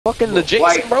fucking the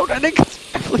Jason, bro. That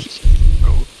nigga's definitely.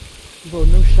 Bro,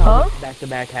 no shot.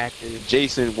 Back-to-back hackers.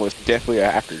 Jason was definitely a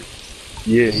hacker.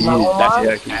 Yeah, he is.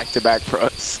 That's back-to-back for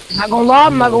us. Not gonna lie,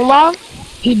 I'm not gonna lie.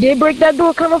 He did break that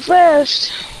door kind of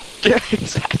fast. Yeah,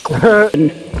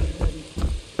 exactly.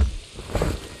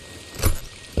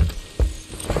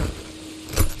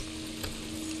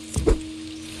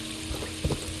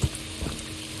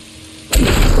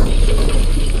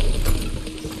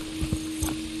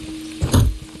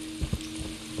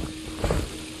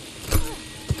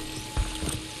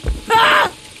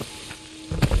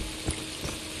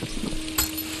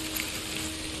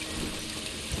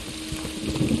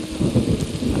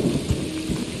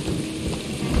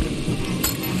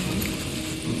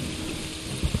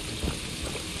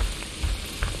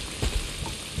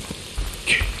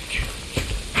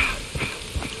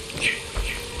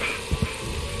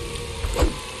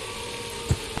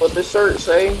 What the shirt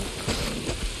say?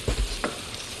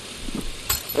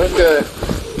 What's good?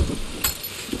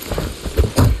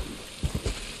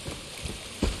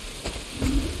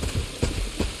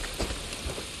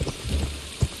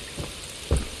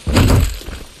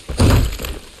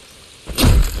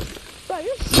 Bro,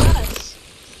 you're sus.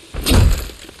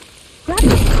 Grab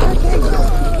the carpet.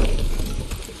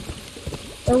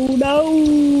 Oh no!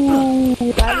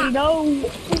 Daddy, no!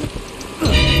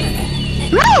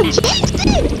 No! Jason!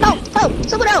 Help!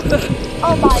 Someone help!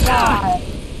 Oh my god!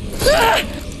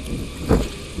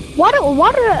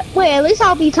 Wait, at least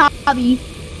I'll be Tommy.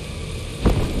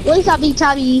 At least I'll be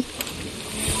Tommy.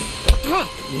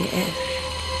 Yes.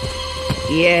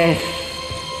 Yes.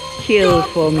 Kill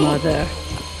for mother.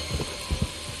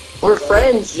 We're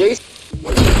friends, Jason.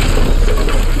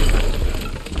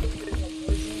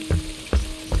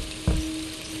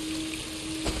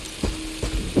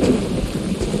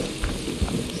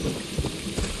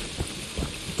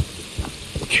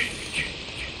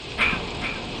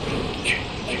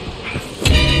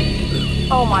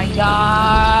 Oh my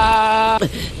god!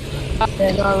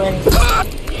 There's already.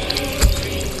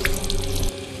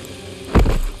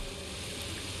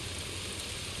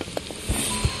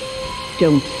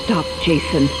 Don't stop,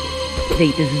 Jason.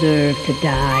 They deserve to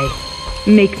die.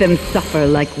 Make them suffer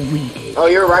like we did. Oh,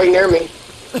 you're right near me.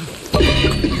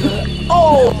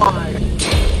 Oh my!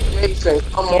 Jason,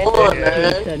 come on,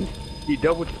 man. Jason, He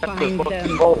double tapped the find fucking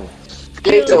them. phone.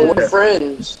 Jason, we're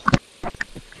friends.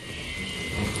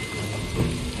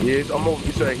 Yes, I'm over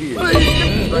this right here. Right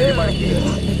here.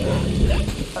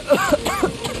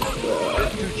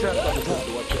 There's two traps on the top,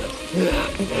 watch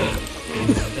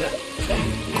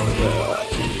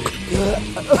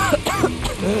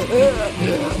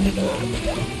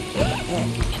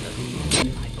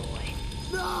My boy,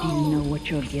 do you know what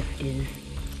your gift is?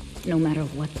 No matter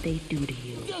what they do to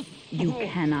you, you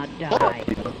cannot die.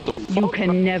 You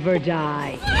can never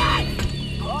die.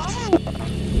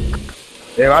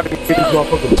 Damn, I didn't get this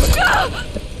motherfucker.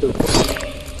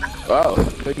 Oh,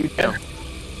 look you down.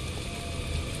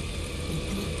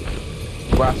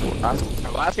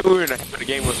 Last game we were in the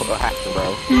game was a hacker,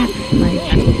 bro. That's my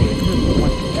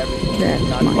Jason.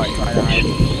 That's my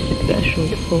special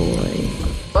boy.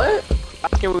 What?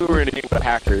 Last game we were in the game with a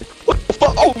hacker. What the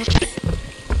fuck? Oh shit!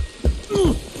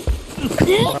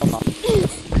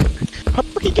 How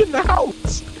did he get in the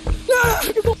house?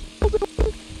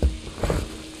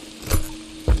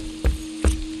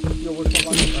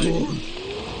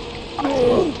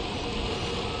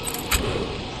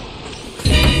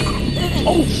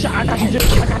 Oh, shit, I got you.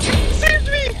 Saved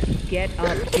me! Get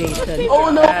up, Jason. Oh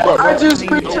no! I just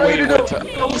betrayed him.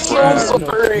 I'm so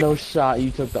sorry. No shot,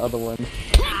 you took the other one.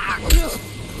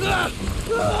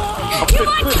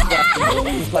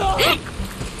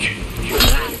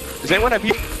 Does anyone have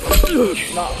you?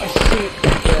 No, shit.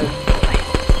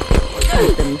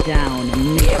 Hunt them down and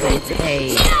make them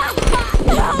pay.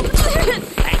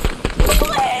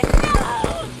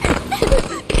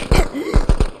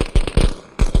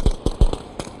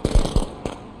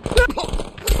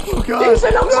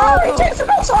 Jason, I'm sorry. Jason,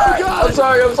 I'm sorry.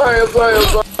 I'm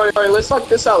sorry. Let's fuck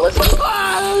this out.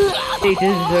 They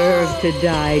deserve to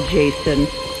die, Jason.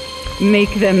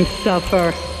 Make them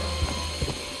suffer.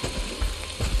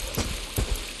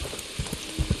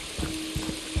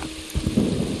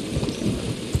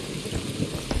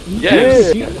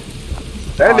 Yes! Yeah.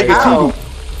 That nigga Ow. cheating.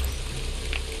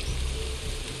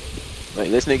 Like,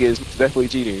 this nigga is definitely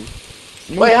cheating.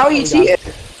 Wait, how you cheating?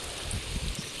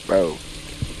 Bro.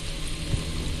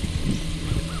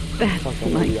 That's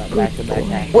my good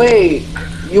boy. Wait,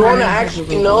 you wanna I have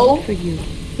actually a reward know? for you.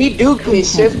 He do get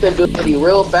shift ability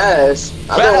real fast.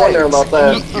 I've been wondering about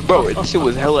that. Bro, this shit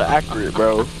was hella accurate,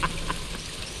 bro.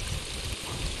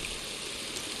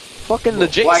 fucking the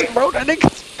Jason, bro. That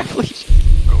nigga's definitely.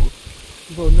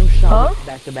 Bro, no shot.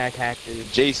 Back-to-back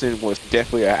hackers. Jason was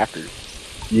definitely a hacker.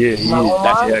 Yeah, he is.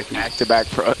 That's the actor. Back-to-back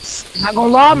fronts. Not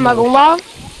gonna lie, I'm not gonna lie.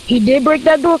 He did break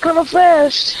that door kind of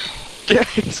fast. Yeah,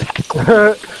 exactly.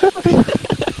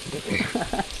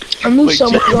 I knew Like,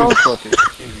 something was Jason wrong. fucking